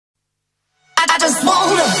I just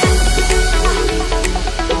wanna.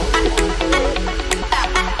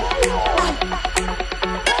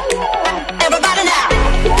 Everybody now.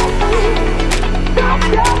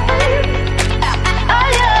 Oh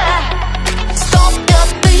yeah. Stop your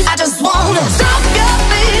feet. I just wanna. Stop your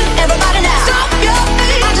feet. Everybody now. Stop your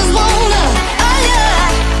feet. I just wanna. Oh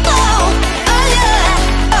yeah. Oh, oh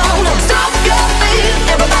yeah. Oh no. Stop your feet.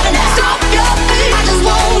 Everybody now. Stop your feet. I just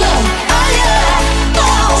wanna. Oh yeah.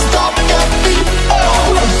 Oh, stop your feet. Oh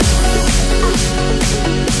no.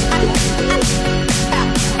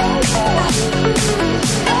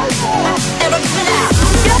 Everybody now.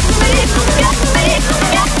 Your feet. Your feet. Your feet.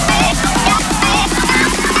 Your feet.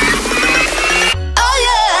 Oh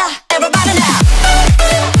yeah. Everybody now.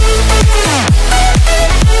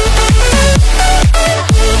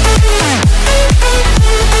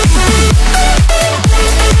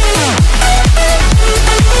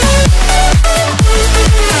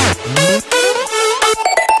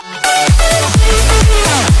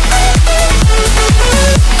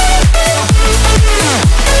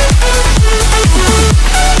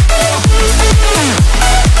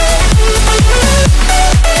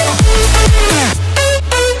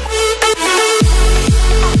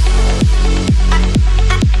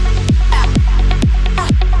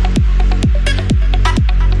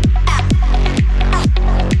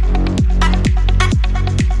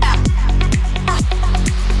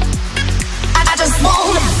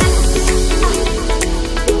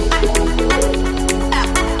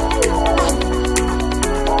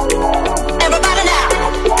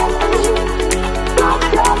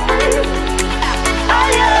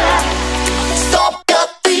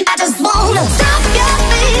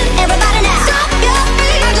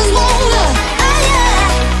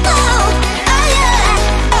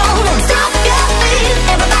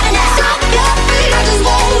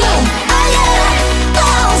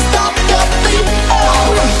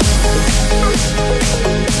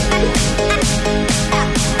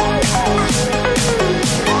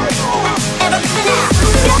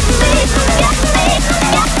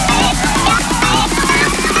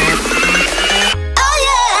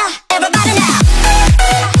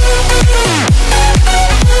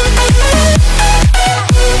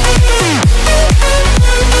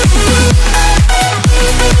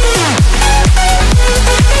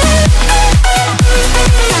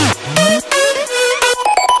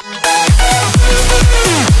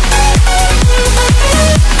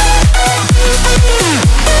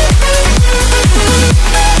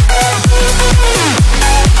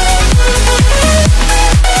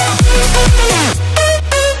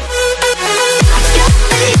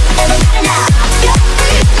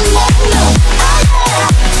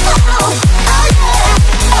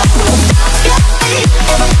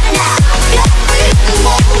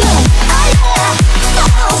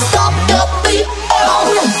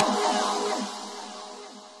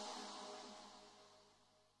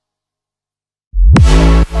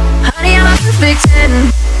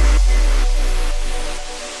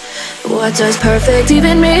 What does perfect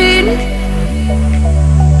even mean?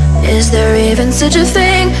 Is there even such a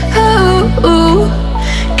thing? Oh,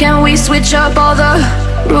 can we switch up all the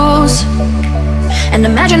rules and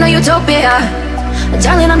imagine a utopia?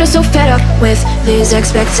 Darling, I'm just so fed up with these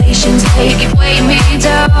expectations. They keep weighing me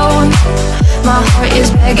down. My heart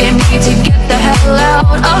is begging me to get the hell out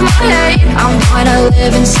of my head. I'm gonna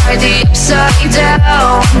live inside the upside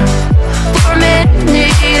down for a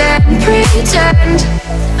minute and pretend.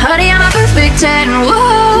 Honey, I'm a perfect 10,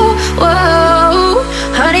 whoa, whoa.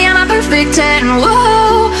 Honey, I'm a perfect 10,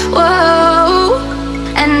 whoa, whoa.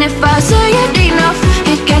 And if I say it enough,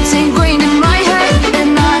 it gets ingrained in my head,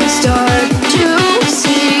 and I start to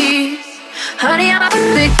see. Honey, I'm a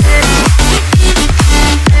perfect 10.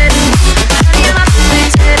 Honey, I'm a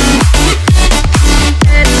perfect 10.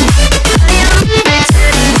 Honey, I'm a perfect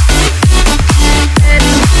 10.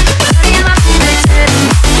 Honey, I'm a perfect 10.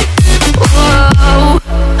 Whoa.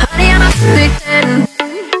 Honey, I'm a perfect 10.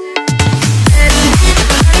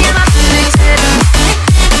 Honey, I'm a perfect 10.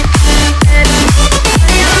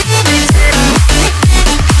 Honey, I'm a perfect 10.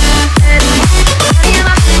 Honey, I'm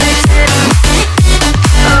a perfect 10.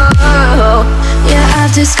 Oh, yeah,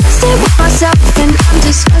 I've discussed it with myself, and I'm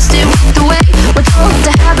disgusted with the way we're told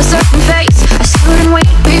to have a certain face, a certain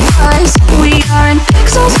weight, because we aren't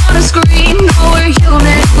pixels on a screen. No, we're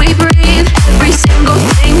human, we breathe. Every single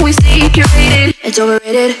thing we see curated, it's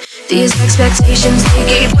overrated. These expectations, they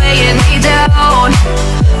keep weighing me down.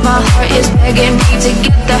 My heart is begging me to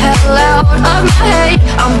get the hell out of my head.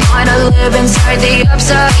 I'm gonna live inside the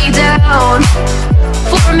upside down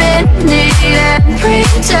for a minute and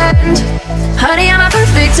pretend. Honey, I'm a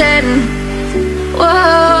perfect 10.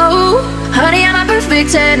 Whoa. Honey,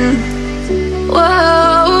 perfect 10.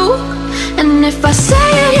 Whoa. And if I say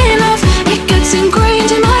it enough, it gets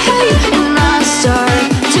ingrained in my head, and I start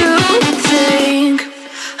to think,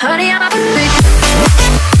 honey, I'm a perfect 10.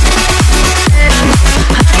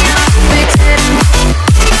 Honey, I'm a perfect 10.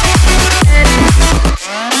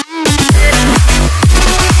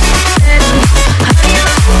 Honey, I'm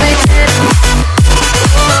a perfect 10.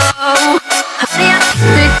 Whoa. Honey, I'm a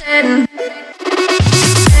perfect 10.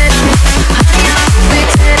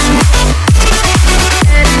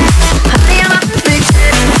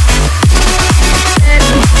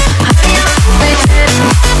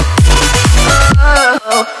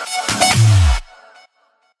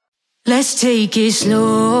 Let's take it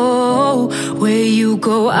slow. Where you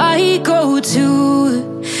go, I go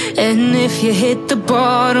too. And if you hit the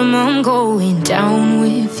bottom, I'm going down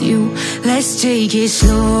with you. Let's take it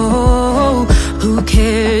slow. Who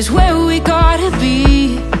cares where we gotta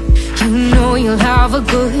be? You know you'll have a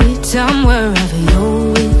good time wherever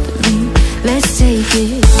you're with me. Let's take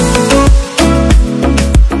it slow.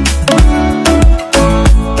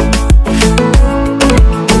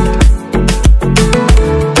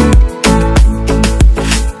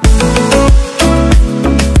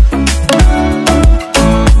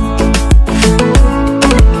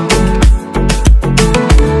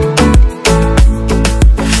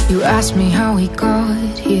 Ask me how we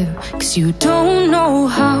got here, 'cause you don't know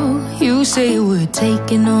how. You say we're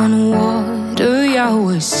taking on water, yeah,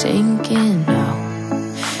 we're sinking now.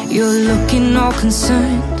 You're looking all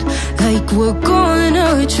concerned, like we're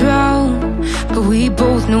gonna drown. But we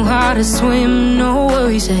both know how to swim, no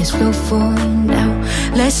worries, let's flow for now.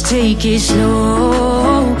 Let's take it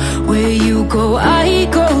slow. Where you go, I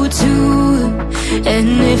go too. And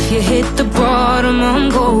if you hit the bottom, I'm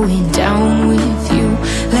going down with you.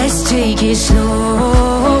 Let's take it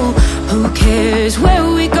slow. Who cares where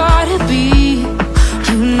we gotta be?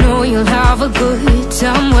 You know you'll have a good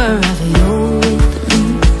time wherever you're with me.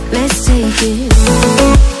 Let's take it slow.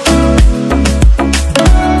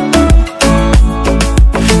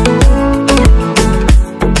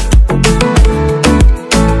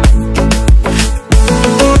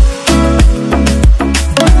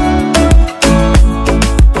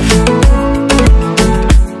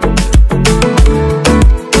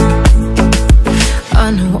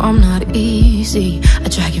 I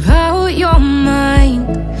drag you out your mind,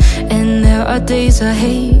 and there are days I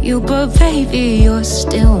hate you, but baby, you're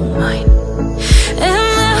still mine. And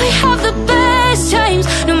then we have the best times,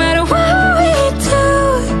 no matter what we do.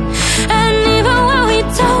 And even when we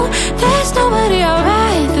don't, there's nobody I'd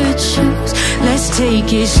rather choose. Let's take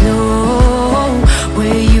it slow.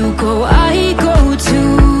 Where you go, I go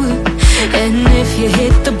too. And if you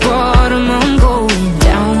hit the bottom, I'm going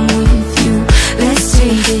down with you. Let's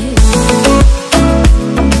take it slow.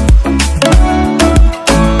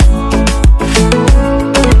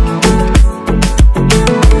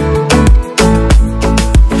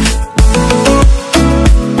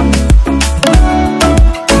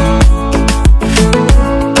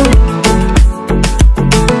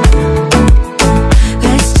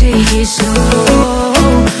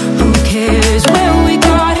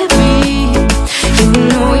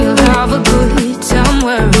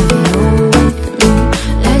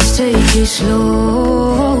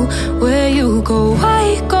 Slow, where you go,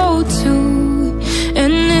 I go too.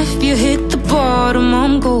 And if you hit the bottom,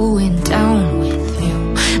 I'm going down with you.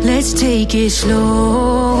 Let's take it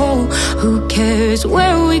slow. Who cares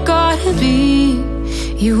where we gotta be?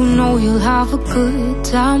 You know you'll have a good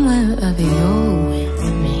time wherever you're with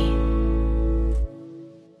me.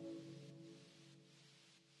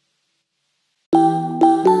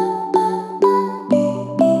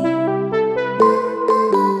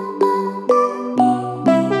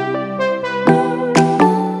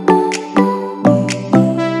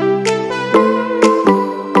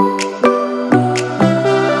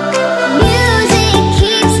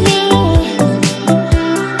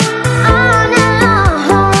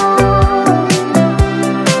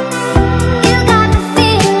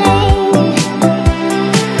 Feel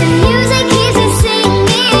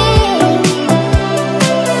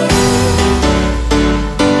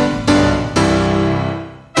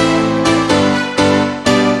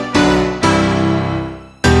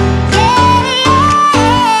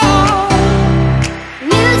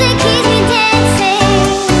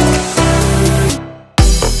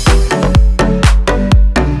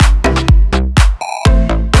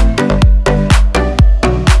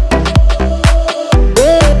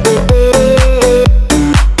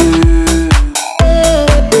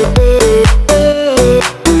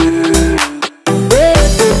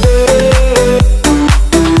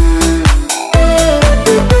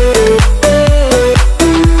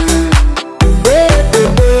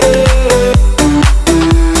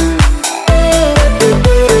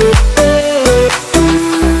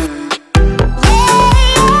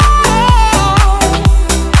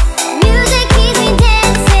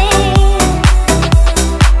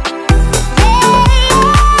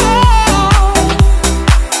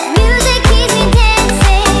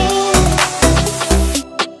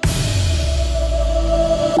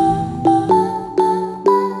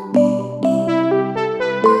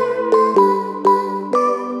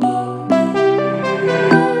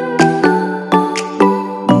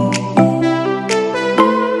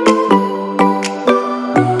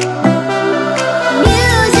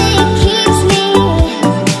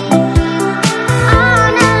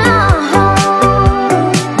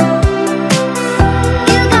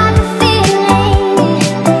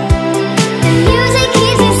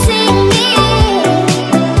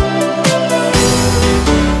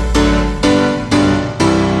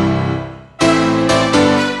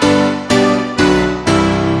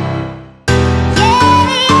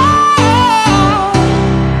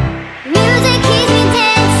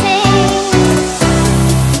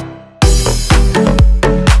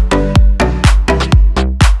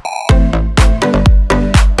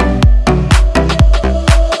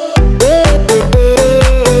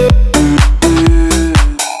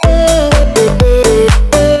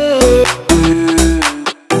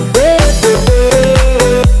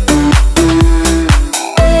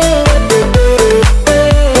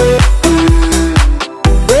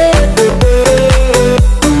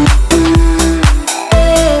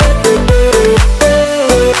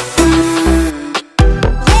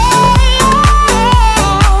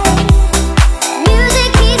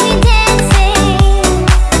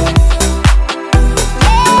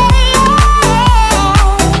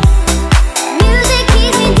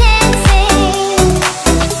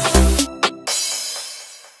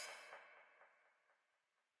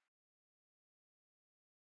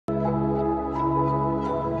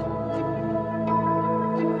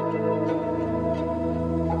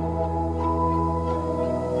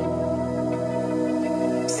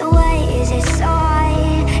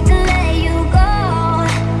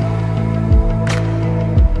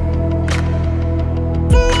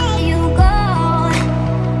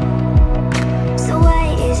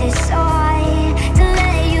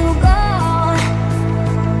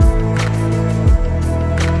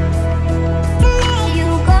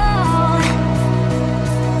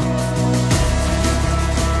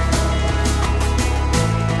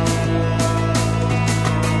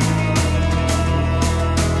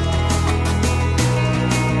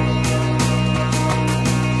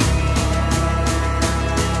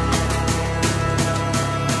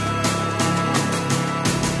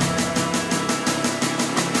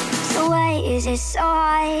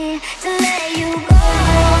to let you go.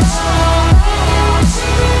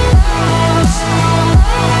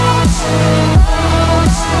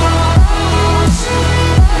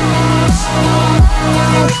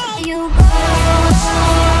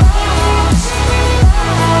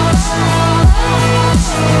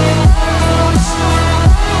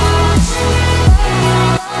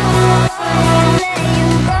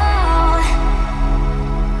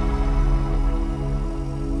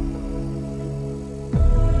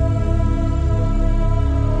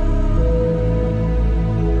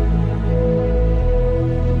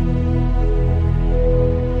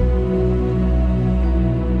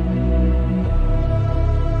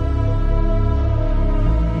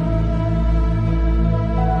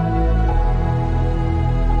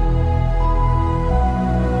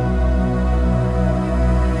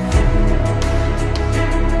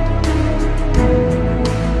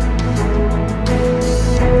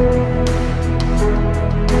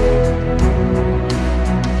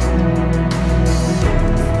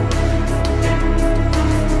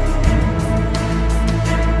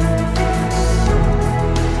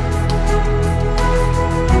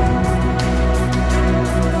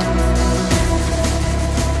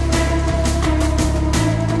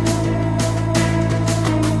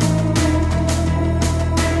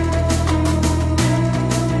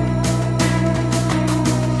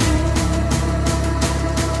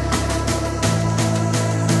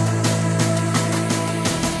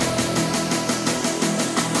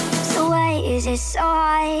 Is it so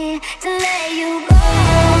hard to let you go?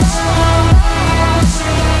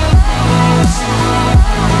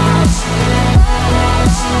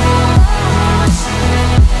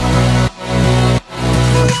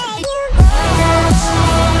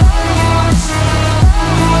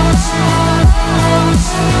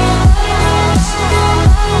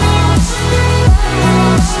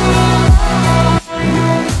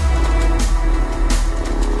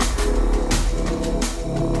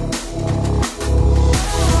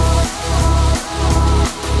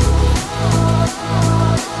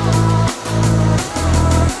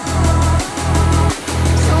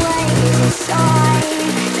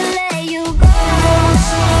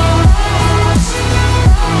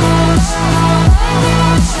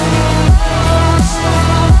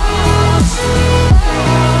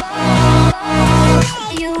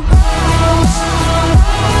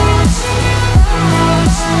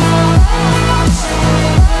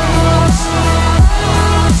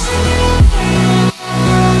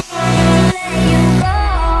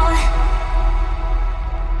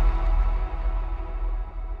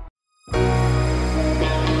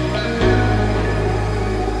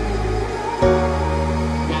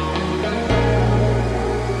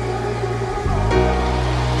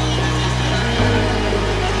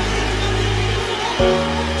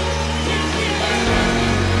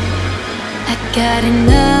 Got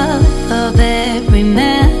enough of every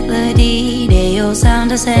melody, they all sound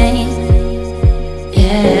the same.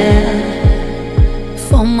 Yeah.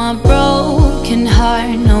 For my broken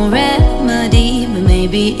heart, no remedy, but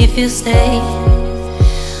maybe if you stay,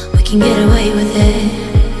 we can get away with it.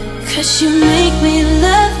 'Cause you make me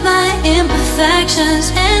love my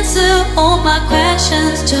imperfections, answer all my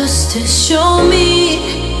questions, just to show me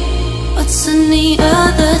what's on the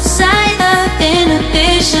other side of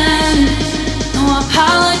inhibition. No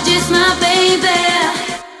apologies, my baby.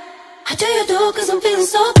 I do you do 'cause I'm feeling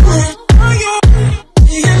so good.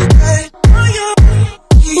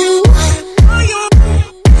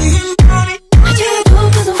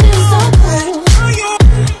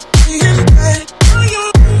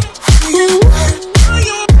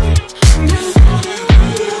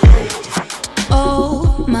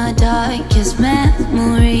 Darkest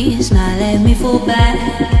memories, now let me fall back.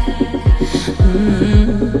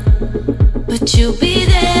 But you'll be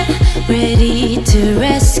there, ready to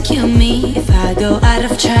rescue me if I go out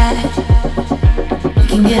of track. We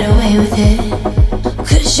can get away with it.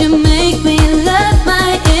 'Cause you make me love my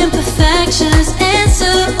imperfections,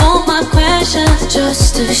 answer all my questions,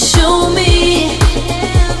 just to show me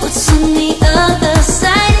what's on the other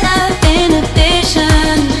side of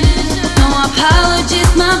inhibition. No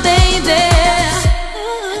apologies, my baby.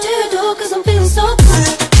 I do you do 'cause I'm feeling so good.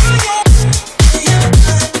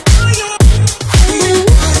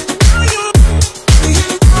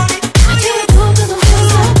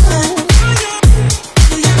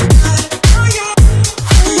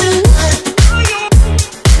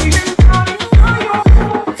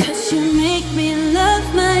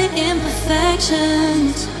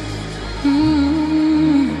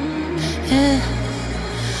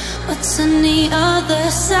 What's on the other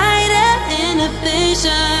side of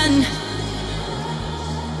inhibition?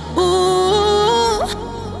 Ooh,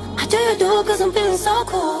 I do, cause I'm feeling so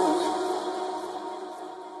cool.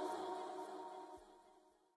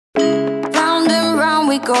 Round and round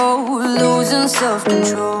we go, losing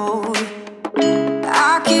self-control.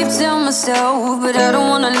 I keep telling myself, but I don't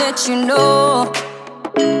wanna let you know.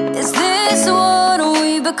 Is this what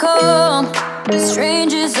we become?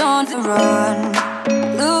 Strangers on the run,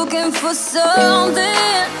 looking for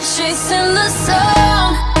something, chasing the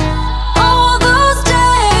sun. All those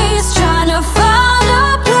days, trying to find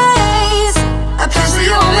a place where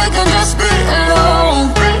you only can just be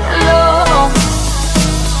alone, be alone.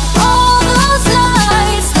 All those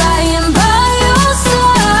nights, lying by your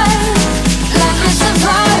side, like we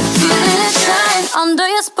survived, feeling it shine under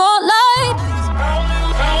your spotlight.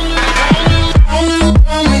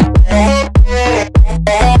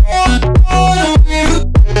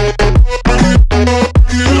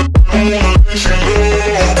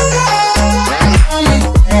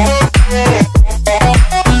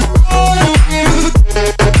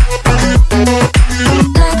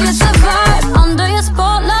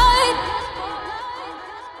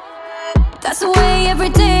 That's the way every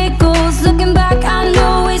day goes. Looking back, I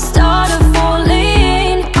know we started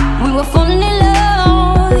falling. We were falling in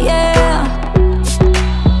love, yeah.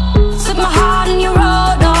 Took my heart and you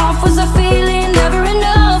wrote off. Was I feeling never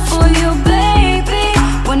enough for you, baby?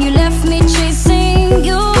 When you left me chasing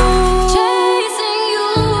you, chasing you,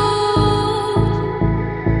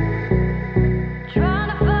 trying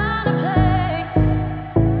to find a place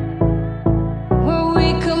where we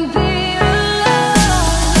can be.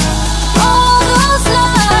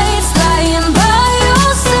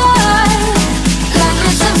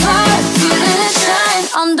 Feeling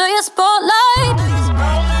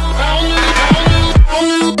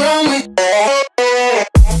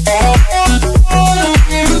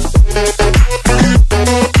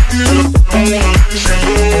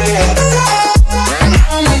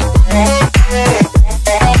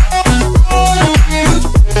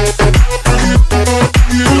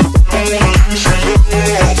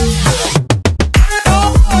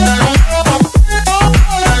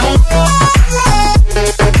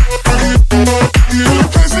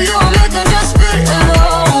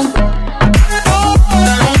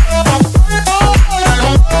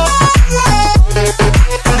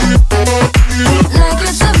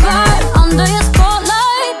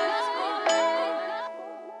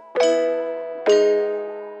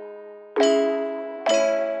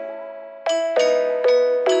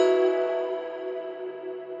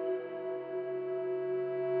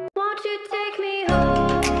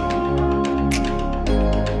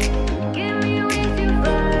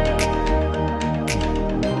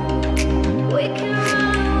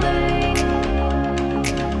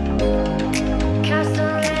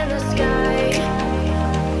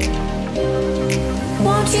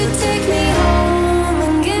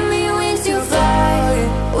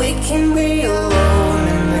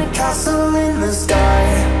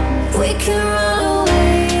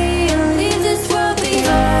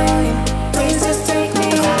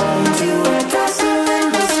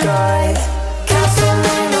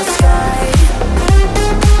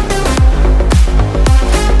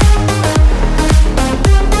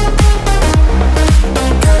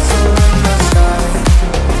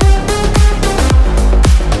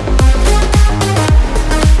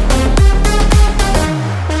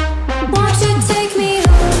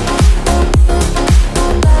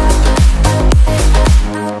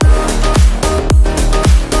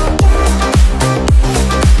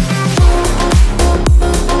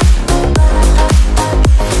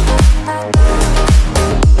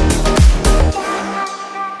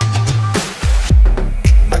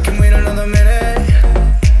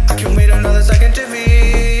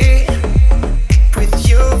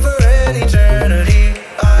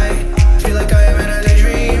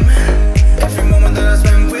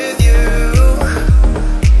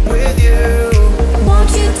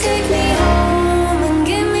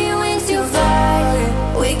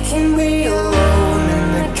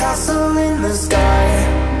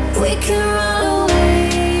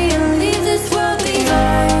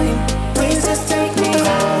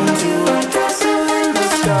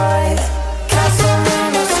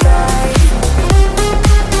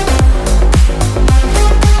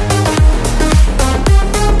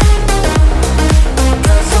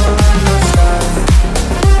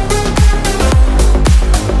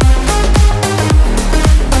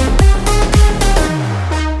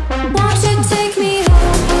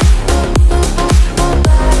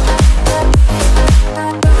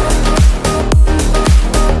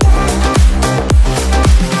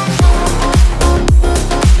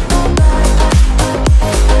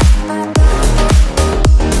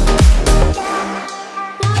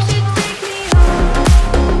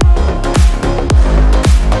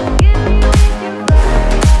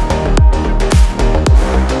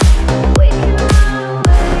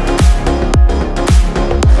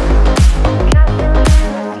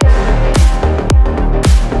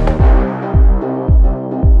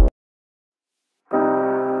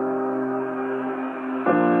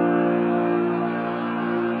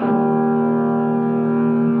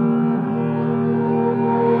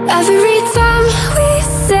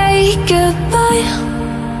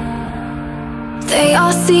we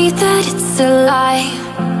all see that it's a lie,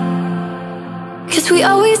 'cause we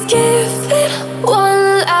always give it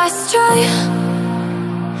one last try.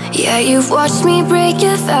 Yeah, you've watched me break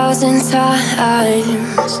 1,000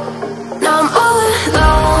 times. Now I'm all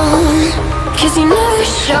alone, 'cause you never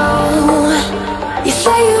show. You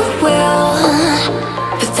say you will,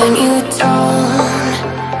 but then you don't.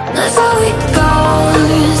 That's how it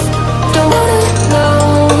goes. Don't wanna know.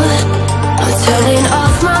 I'm turning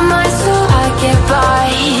off my mind so I get by.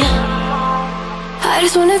 I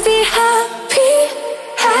just wanna be happy,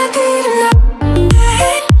 happy tonight.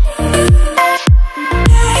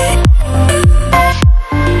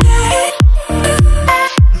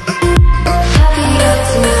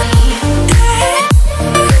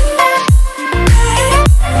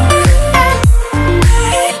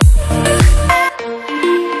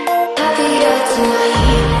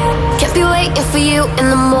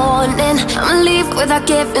 Without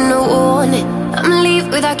giving a warning, I'ma leave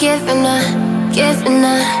without giving a.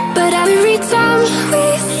 But every time we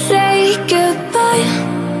say goodbye,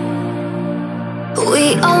 we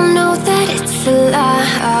all know that it's a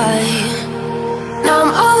lie. Now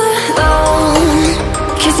I'm all alone,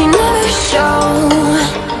 'cause you never show.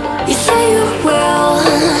 You say you will,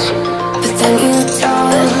 but then you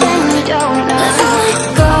don't. That's how it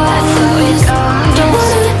goes. Don't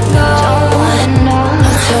wanna know.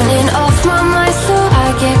 I'm turning off my mind so I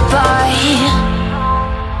get by.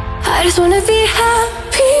 I just wanna be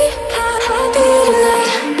happy, happy tonight.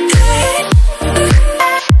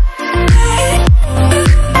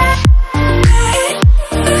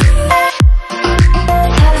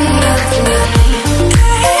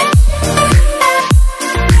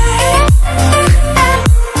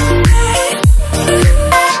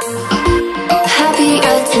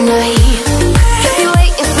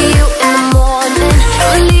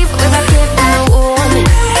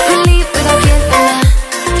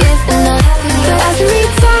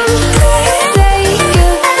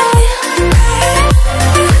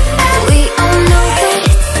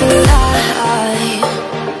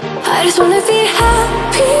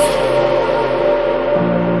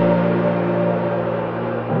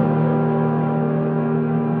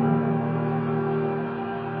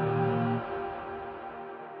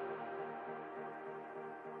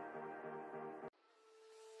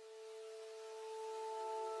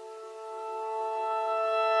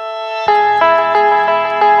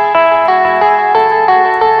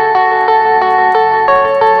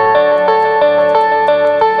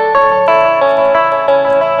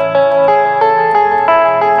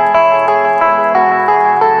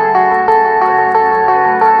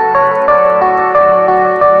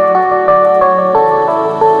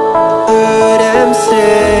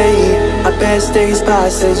 Days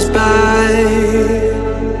passes by,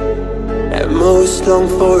 and most long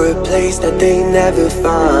for a place that they never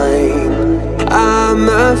find. I'm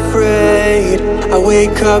afraid I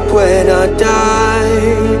wake up when I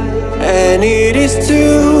die, and it is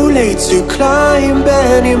too late to climb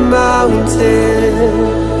any mountain.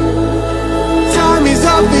 Time is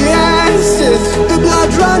of the essence, the blood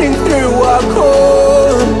running through our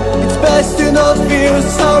core. It's best to not feel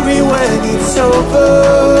sorry when it's over.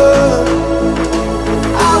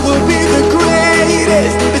 I will be the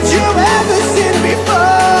greatest that you've ever seen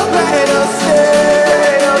before, and I'll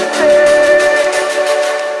stay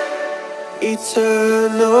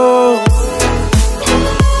eternal.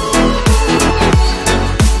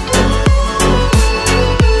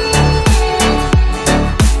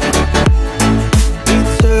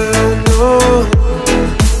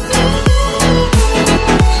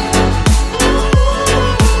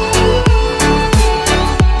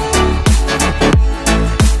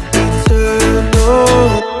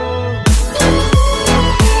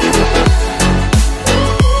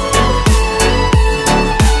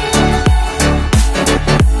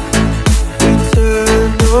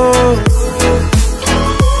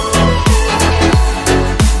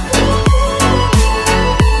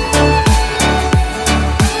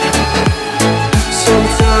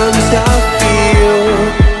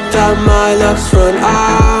 My luck's run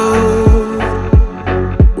out.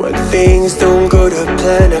 When things don't go to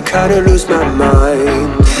plan, I kinda lose my mind.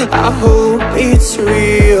 I hope it's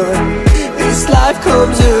real, this life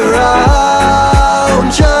comes around.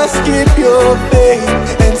 Just keep your faith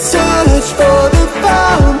and search for the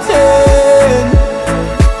fountain.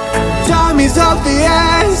 Time is of the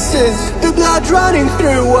essence, the blood running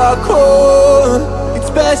through our core.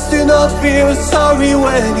 It's best to not feel sorry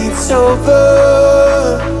when it's over.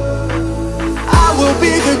 Will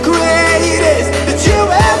be the greatest that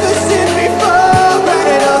you've ever seen before,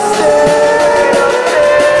 and I'll stay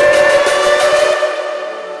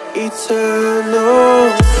eternal.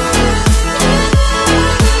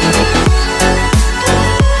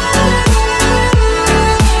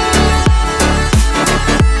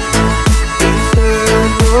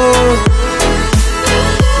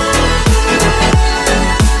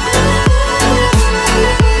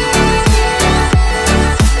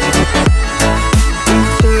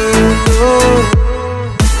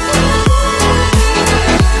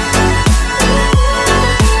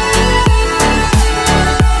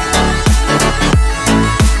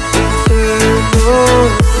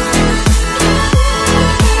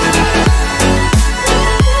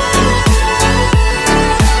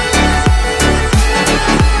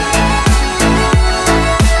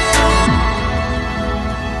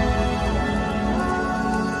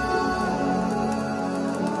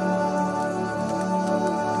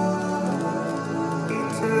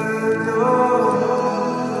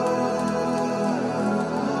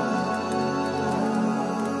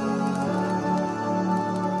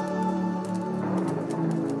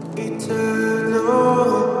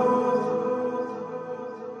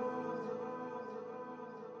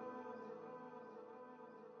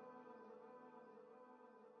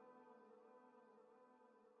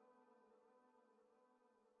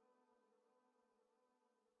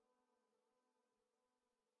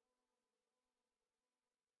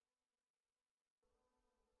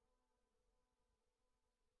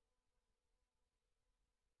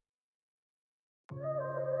 A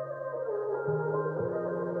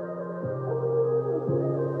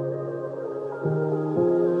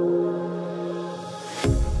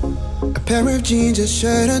pair of jeans, a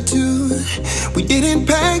shirt or two. We didn't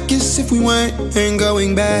pack as if we weren't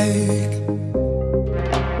going back.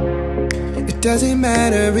 It doesn't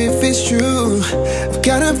matter if it's true. I've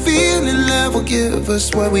got a feeling love will give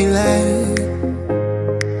us what we lack.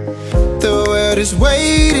 The world is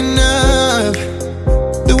waiting up.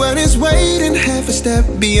 The world is waiting half a step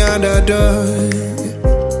beyond our door.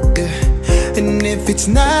 Yeah. And if it's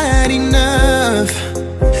not enough,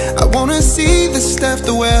 I wanna see the stuff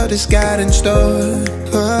the world has got in store.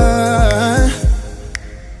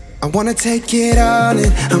 I wanna take it all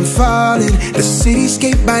in, I'm falling. The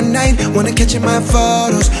cityscape by night, wanna catch in my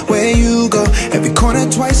photos. Where you go, every corner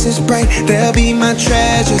twice as bright. They'll be my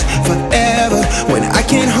treasures forever. When I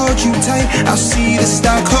can't hold you tight, I'll see the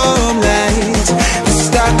Stockholm lights. The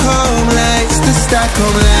Stockholm lights, the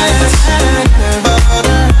Stockholm lights.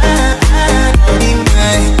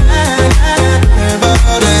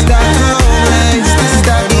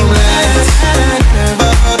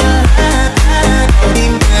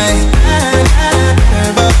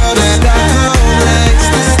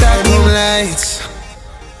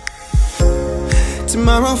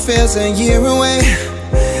 Tomorrow feels a year away,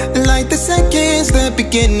 like the seconds, the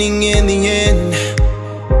beginning and the end.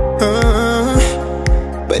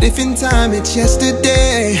 But if in time it's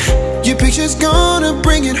yesterday, your picture's gonna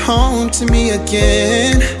bring it home to me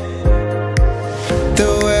again.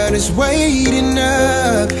 The world is waiting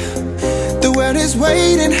up. The world is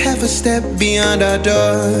waiting half a step beyond our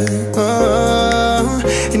door.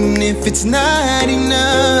 And if it's not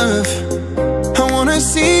enough, I wanna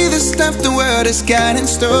see the stuff the world has got in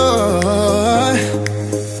store.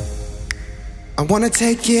 I wanna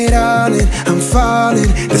take it all in, I'm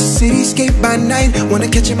falling. The cityscape by night, wanna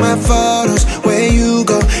catch in my photos. Where you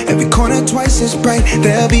go, every corner twice as bright.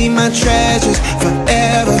 They'll be my treasures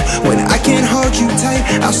forever. When I can't hold you tight,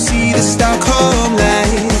 I'll see the Stockholm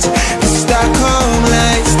lights. The Stockholm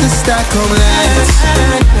lights, the Stockholm lights.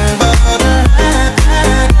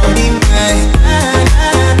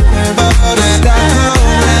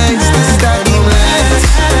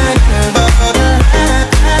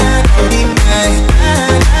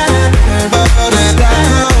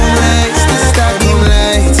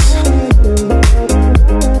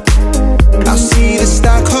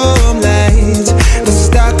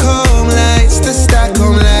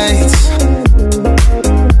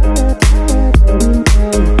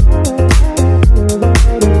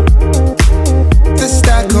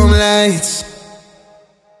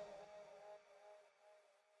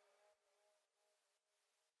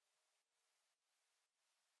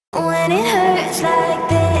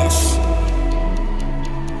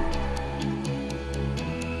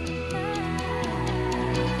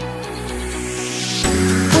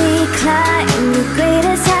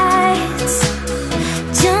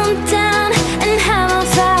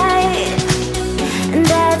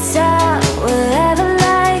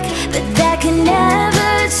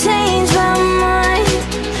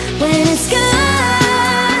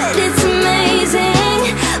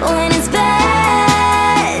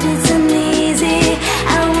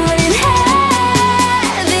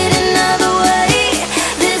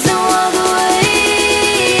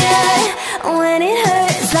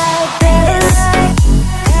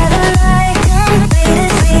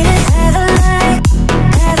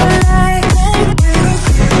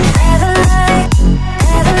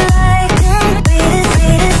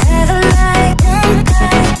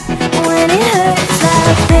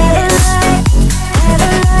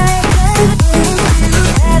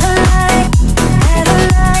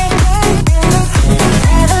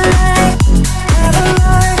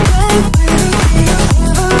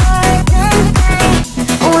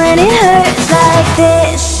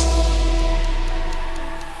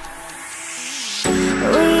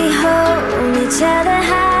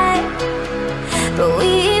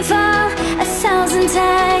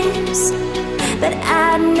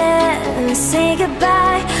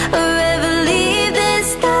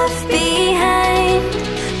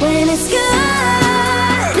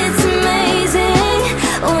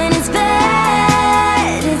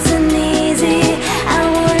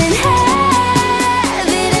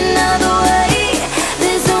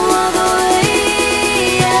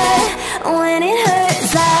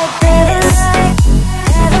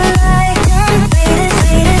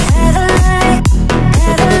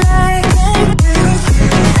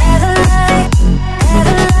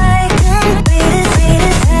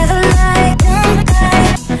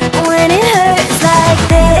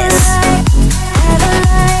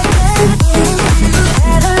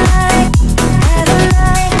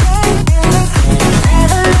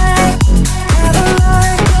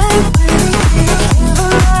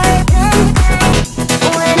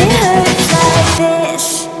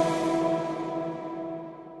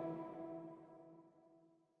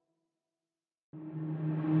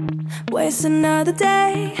 Waste another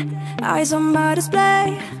day, eyes on my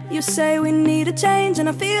display. You say we need a change, and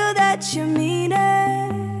I feel that you mean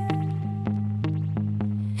it.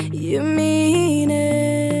 You mean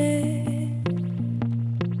it.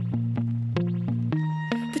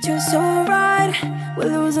 But you're so right, we're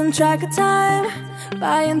losing track of time,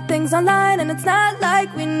 buying things online, and it's not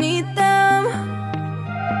like we need them.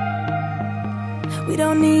 We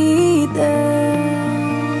don't need them.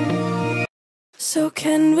 So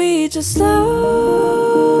can we just slow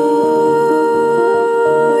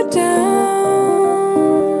down?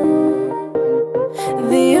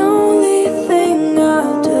 The only thing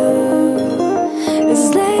I'll do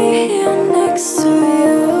is lay here next to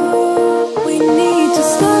you. We need to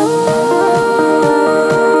slow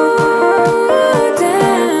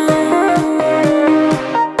down.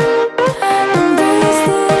 Embrace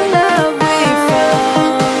the love we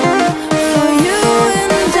found. For you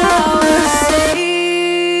and I were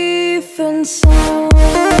safe and sound.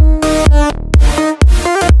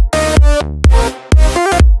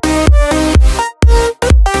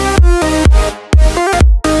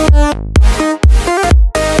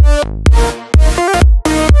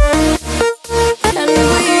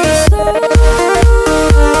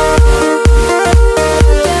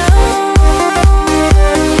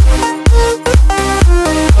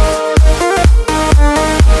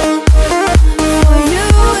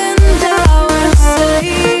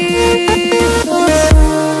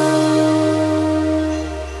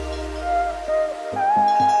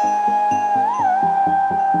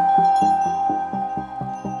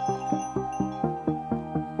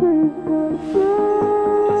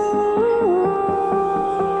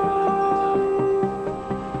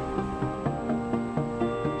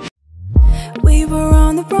 We were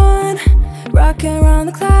on the run, rocking around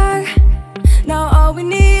the clock. Now all we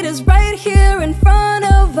need is right here in front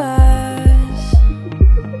of us.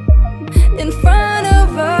 In front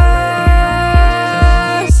of us.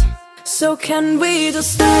 So can we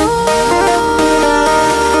just slow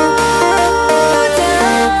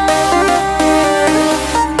down?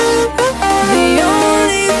 The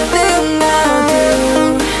only thing I'll do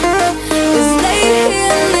is lay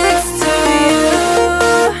here next to you.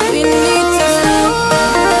 We need to slow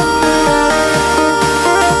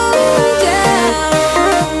down.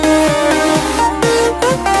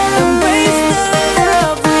 Embrace the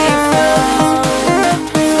love we found.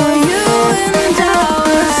 For you and I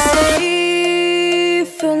were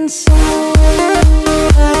safe and sound.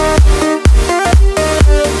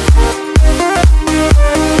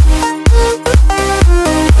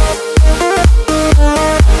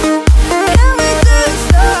 Can we just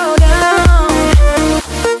slow down?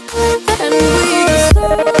 And we just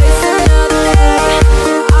waste another day.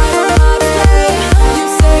 I don't know how to play. You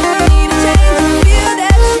say we need a change, and feel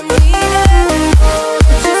that you mean it.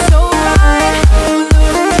 But you're so right, we're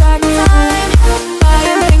losing track of time,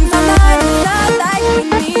 buying things online, it's not like we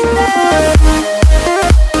need them.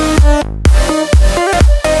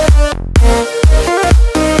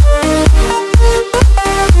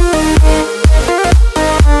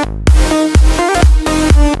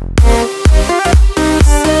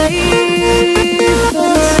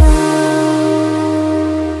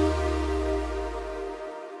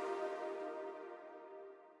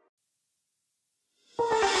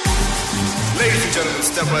 Ladies and gentlemen,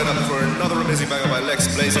 step right up for another amazing banger by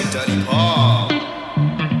Lex Blaze and Danny Paul.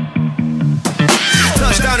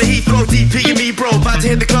 Touchdown to Heathrow, DP and me, bro. About to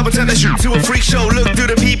hit the club and turn the shoot to a freak show. Look through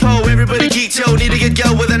the peephole, everybody geek, yo. Need to get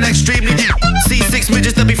girl with an extremely deep. See 6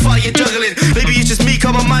 midgets that be fighting, juggling. Maybe it's just me,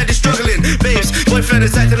 cause my mind is struggling. Babes, boyfriend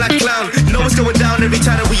is acting like a clown. Know what's going down every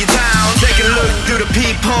time that we are down. Take a look through the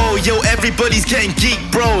peephole, yo. Everybody's getting geek,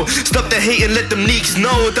 bro. Stop the hate and let them neeks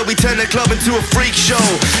know that we turn the club into a freak show.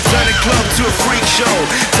 Turn the club to a freak show.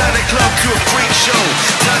 Turn the club to a freak show.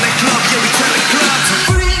 Turn the club, yeah, we turn the club to a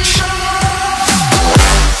freak show.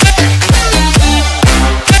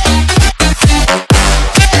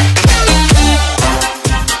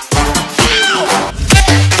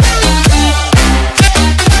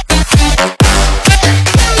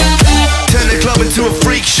 Turn the club into a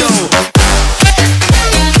freak show.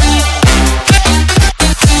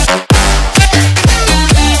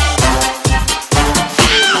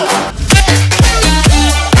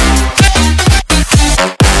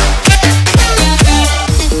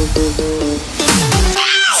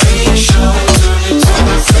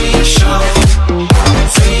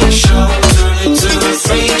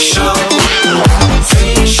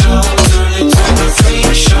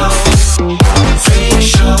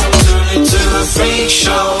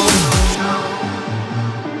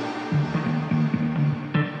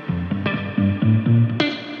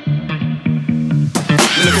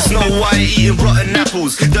 Look at Snow White eating rotten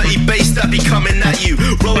apples. Dirty bass that be coming at you.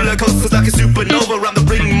 Roller coasters like a supernova. I'm the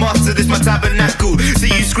ringmaster, this my tabernacle.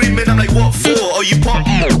 See you screaming, I'm like, what for? Oh, you pop?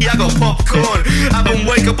 Yeah, I got popcorn. I don't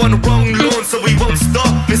wake up on the wrong lawn, so we won't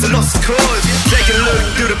stop. It's a lost cause. Take a look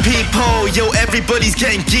through the peephole. Yo, everybody's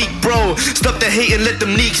getting geek, bro. Stop the hate and let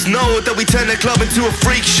them leaks know that we turn the club into a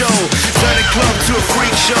freak show. Turn the club to a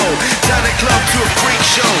freak show. Turn the club to a freak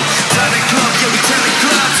show. Turn the club, yeah, we turn the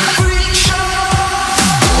club to a freak show.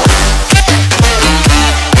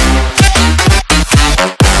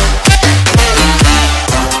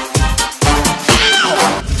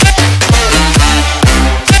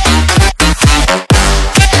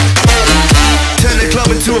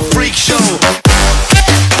 To a freak show.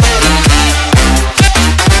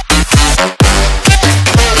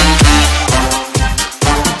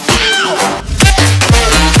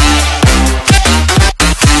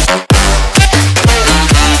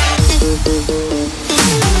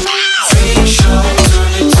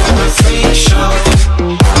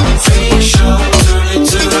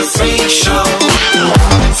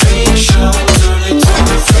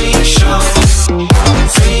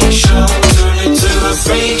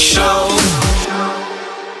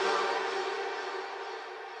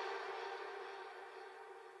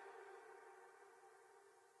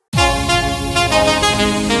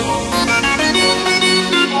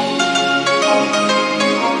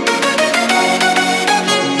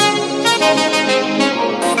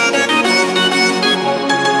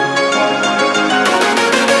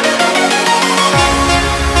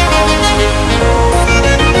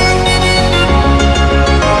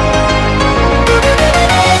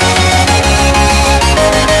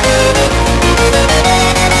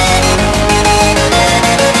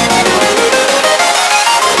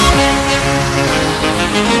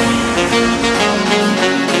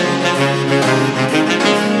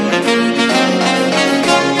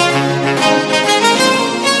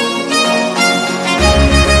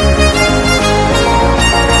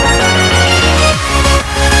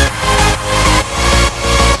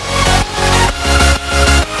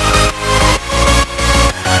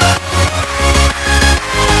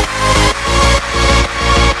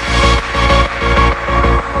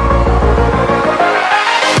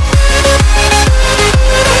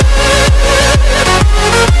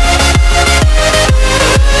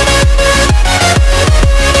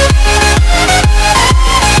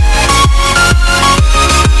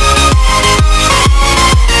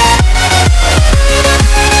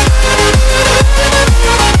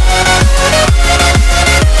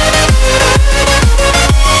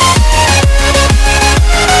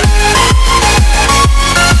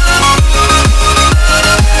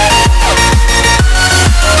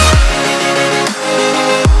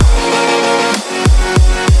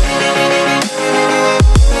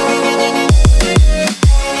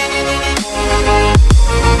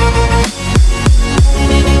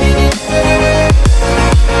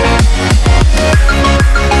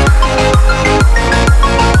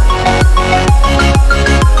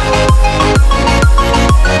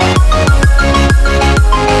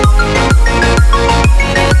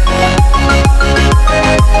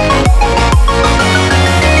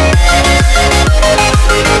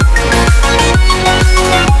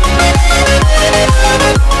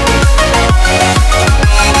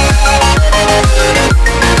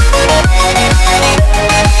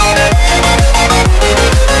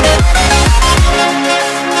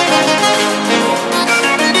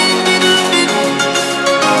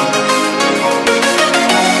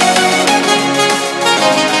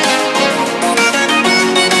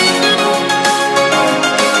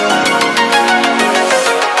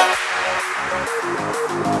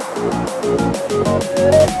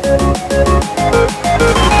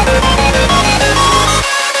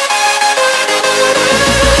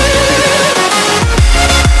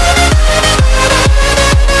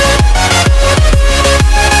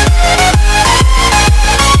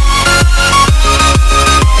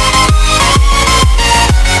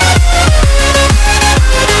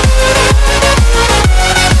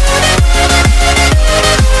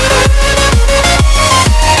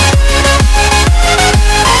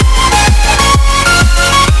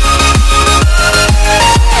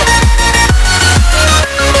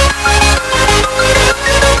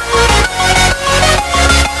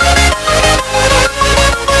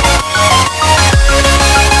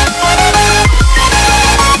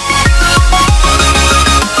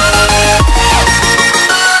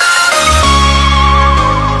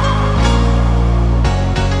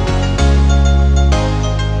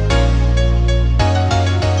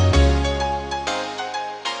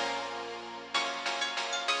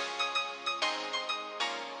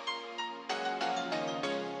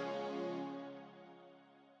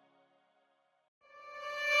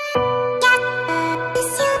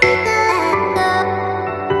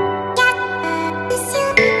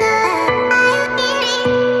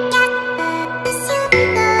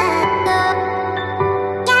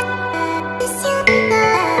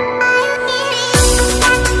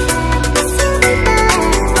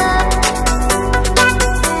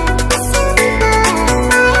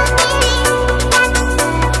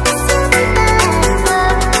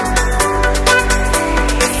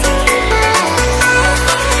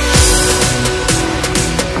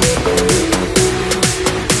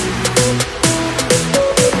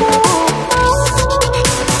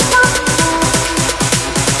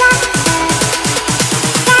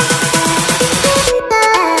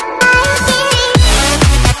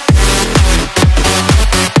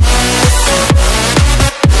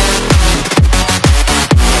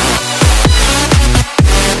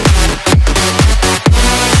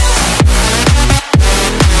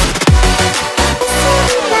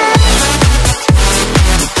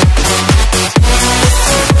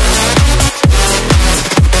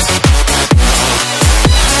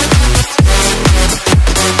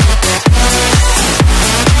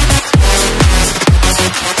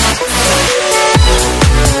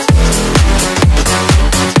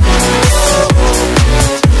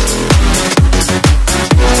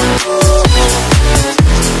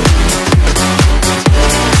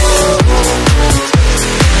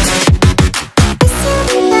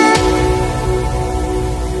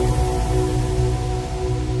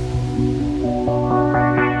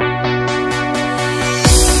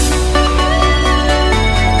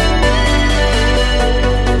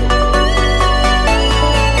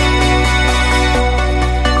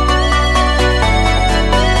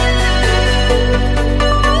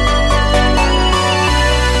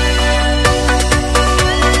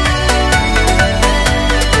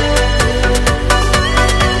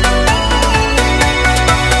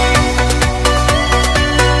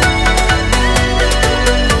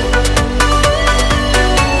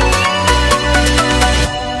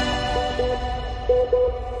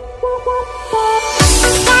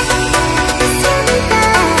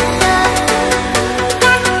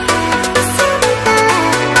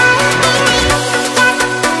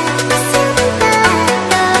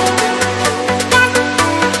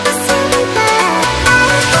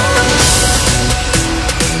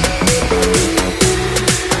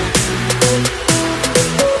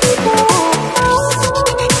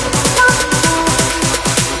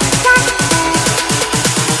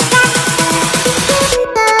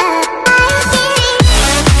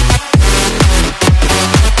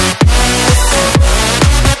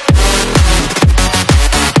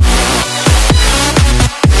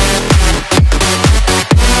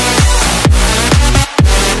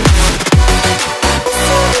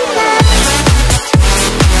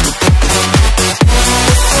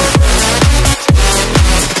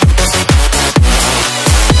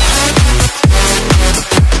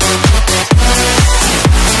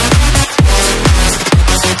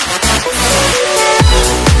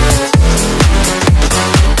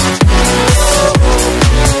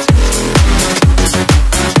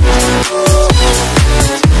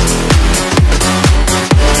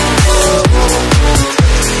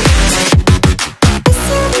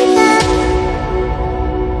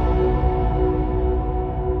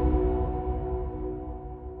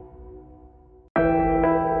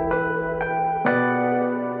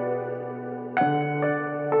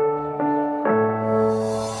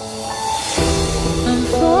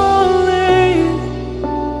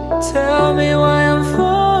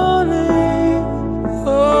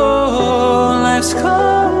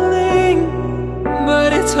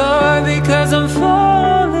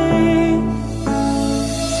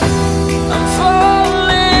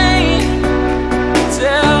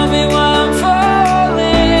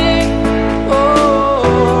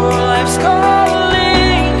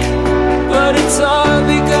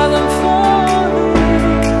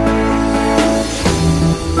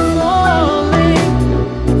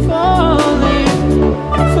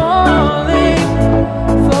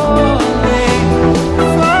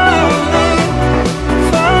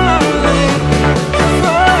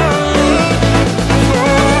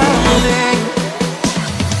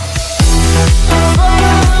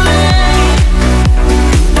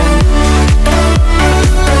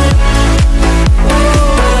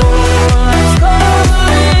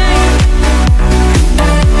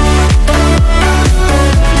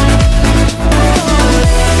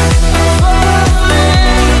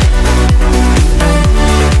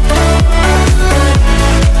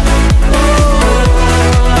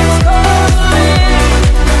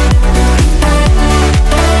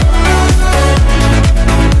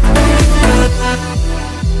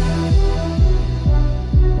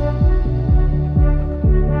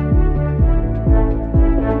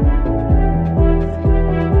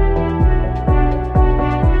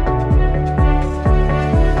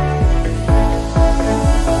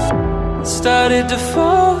 started to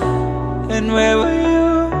fall, and where were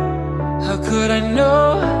you? How could I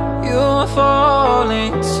know you were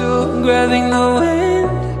falling too? Grabbing the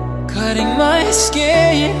wind, cutting my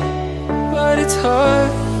skin, but it's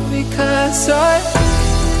hard because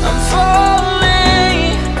I'm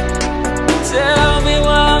falling. Tell me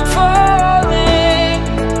why I'm falling.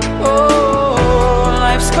 Oh,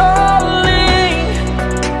 life's calling,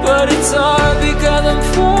 but it's hard because I'm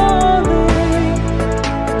falling.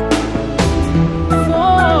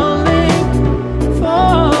 Falling,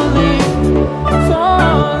 falling,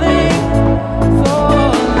 falling,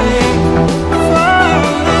 falling,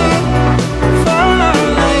 falling, falling,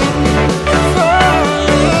 falling,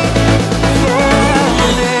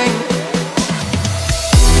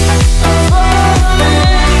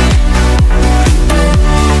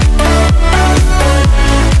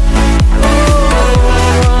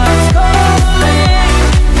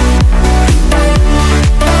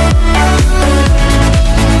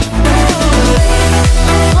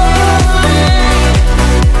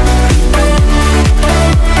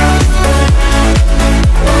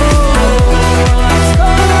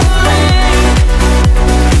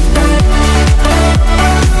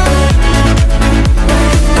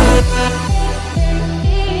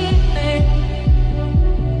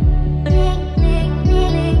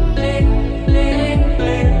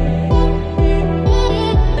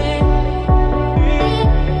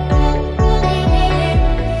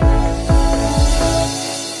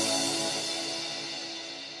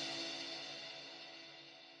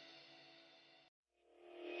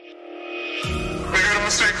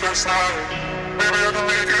 last night. Maybe I can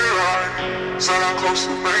make it right. Sit down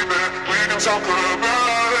closer, baby. We can talk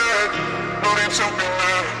about it. No need to be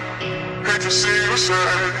mad. Hate to see you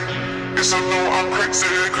sad. Yes, I know I'm crazy,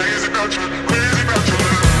 crazy about you, crazy about you.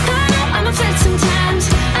 I know I'm upset sometimes.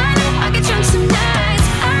 I know I get drunk some nights.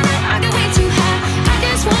 I know I get way too high. I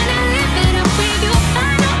just wanna live it up with you.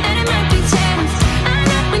 I know that it might be tense. I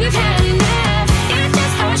know when you've had enough. It's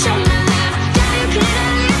just how I show my love. Darling, can I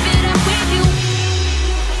live it up with you?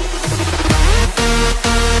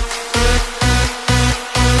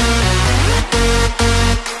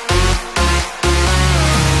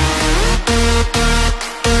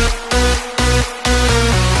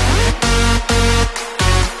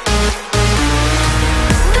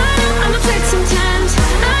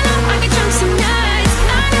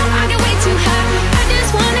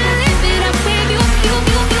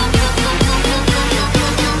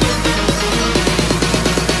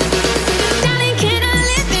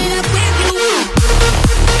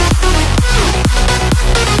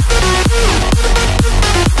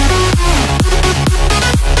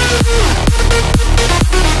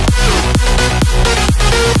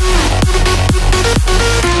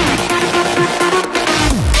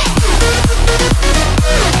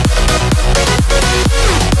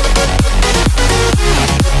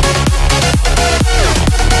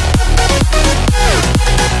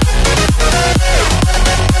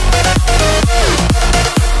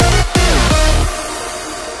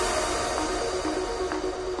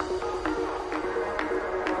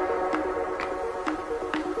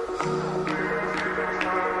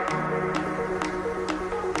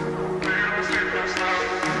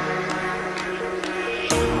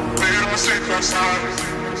 Last night.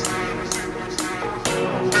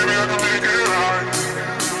 Maybe I can make it right.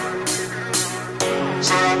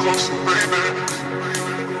 Sit down closer, baby.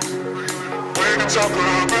 We can talk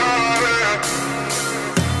about it.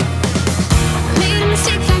 Made a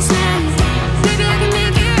mistake last night. Maybe I can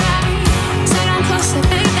make it right. Sit down closer,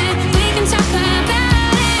 baby. We can talk about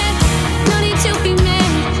it. No need to be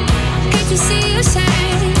mad. Hate to see you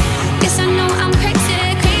sad. Yes, I know I'm crazy,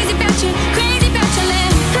 crazy about you, crazy about your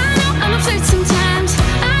lips. I know I'm upset sometimes.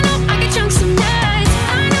 I know I get drunk some nights.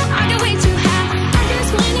 I know I get way too high. I just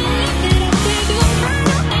wanna live it up with you. I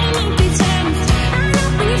know it might be tense. I know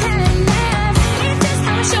when you've had enough. It's just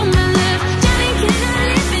how I show my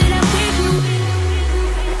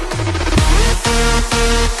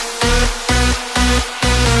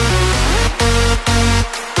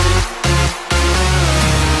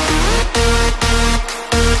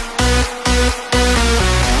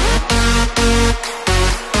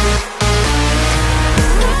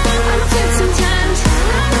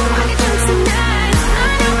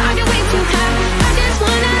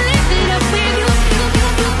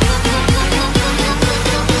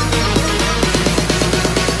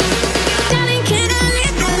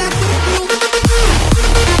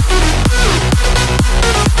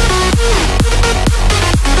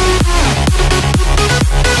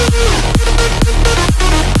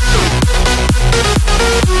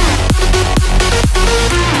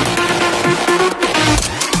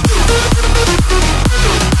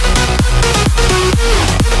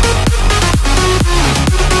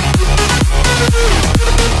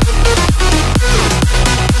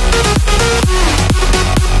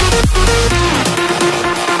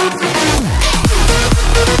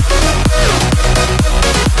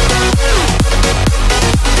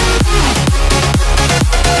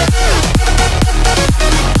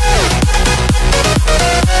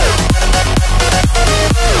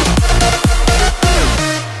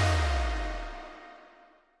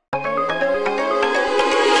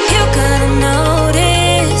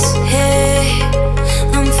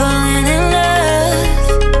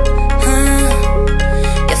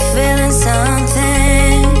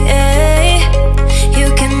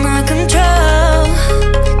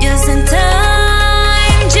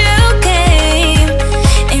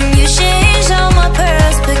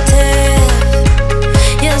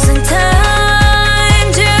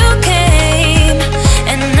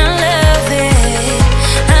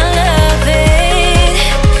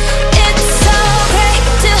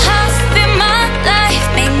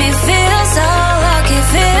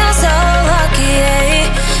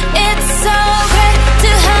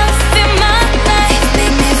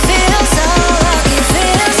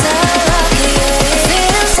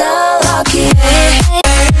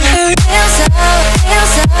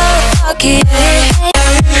lucky.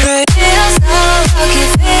 Feel so lucky,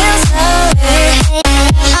 feel so lucky.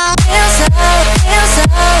 Feel so lucky, feel so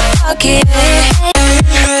lucky.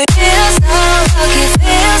 Feel so lucky,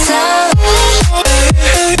 feel so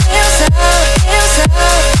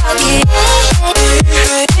lucky.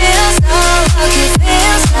 Feel so lucky,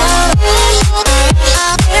 feel so lucky.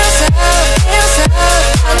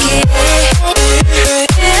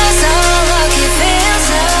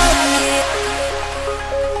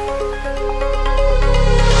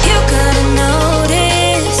 You gotta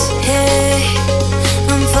notice, hey,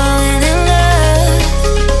 I'm falling in love.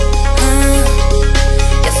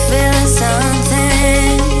 You're feeling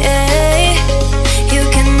something, hey, you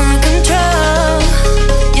cannot control.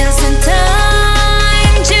 Yes, in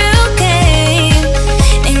time you came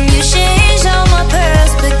and you changed all my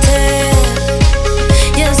perspective.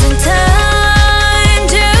 Yes, in time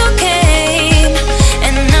you came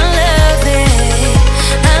and I love it,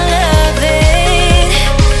 I love it.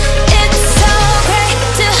 It's so great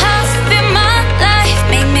to have you in my life,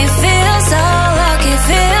 make me feel so lucky,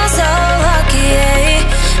 feel so lucky.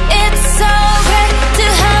 It's so great to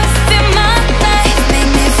have you in my life,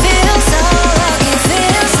 make me feel so lucky,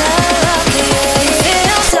 feel so lucky,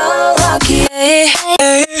 feel so lucky.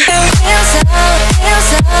 Feel so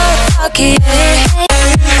lucky.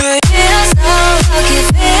 Feel so lucky,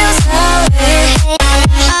 feel so lucky.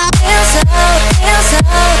 Feel so lucky, feel so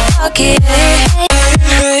lucky. Feel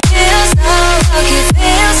so lucky,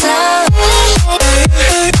 feel so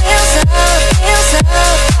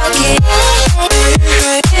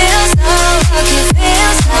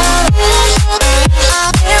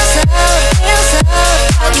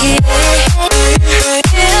lucky.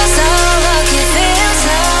 Feel so lucky, feel so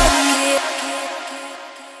lucky.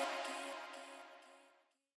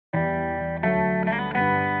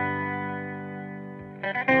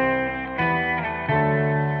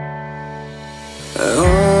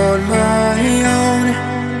 On my own,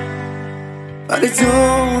 but I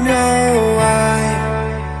don't know why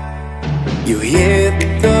you hit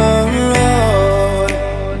the road,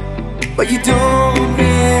 but you don't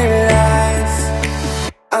realize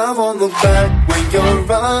I won't look back when you're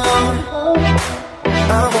around.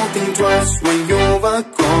 I won't think twice when you're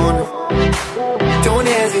gone. Don't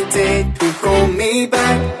hesitate to call me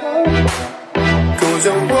back, 'cause I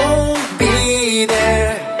won't be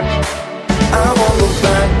there. I won't look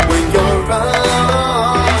back when you're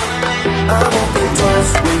around. I won't think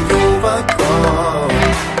twice when you're gone.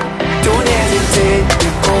 Don't hesitate to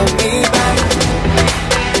call me back,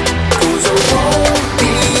 'cause I won't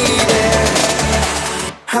be there.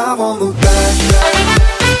 I won't look back.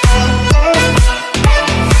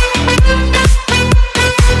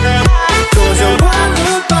 'Cause I won't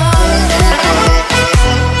look back.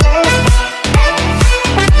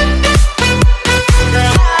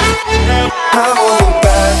 I won't look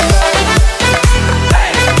back.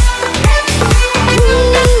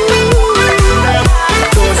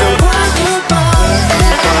 'Cause I won't look back.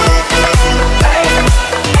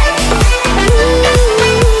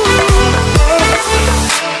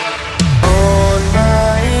 On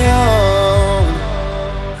my own,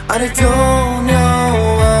 and I don't know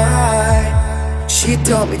why. She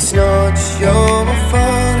told me it's not your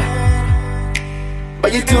fault, but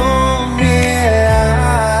you don't realize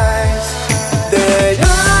that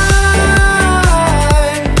I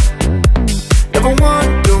never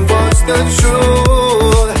wonder what's the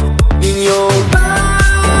truth in your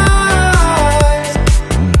eyes.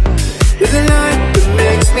 There's a light that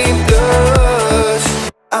makes me blush.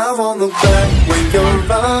 I won't look back when you're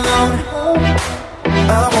around.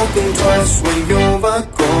 I won't think twice when you're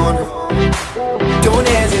gone. Don't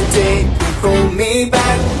hesitate to call me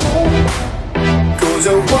back, 'cause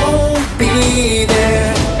I won't be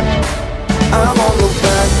there. I won't look back.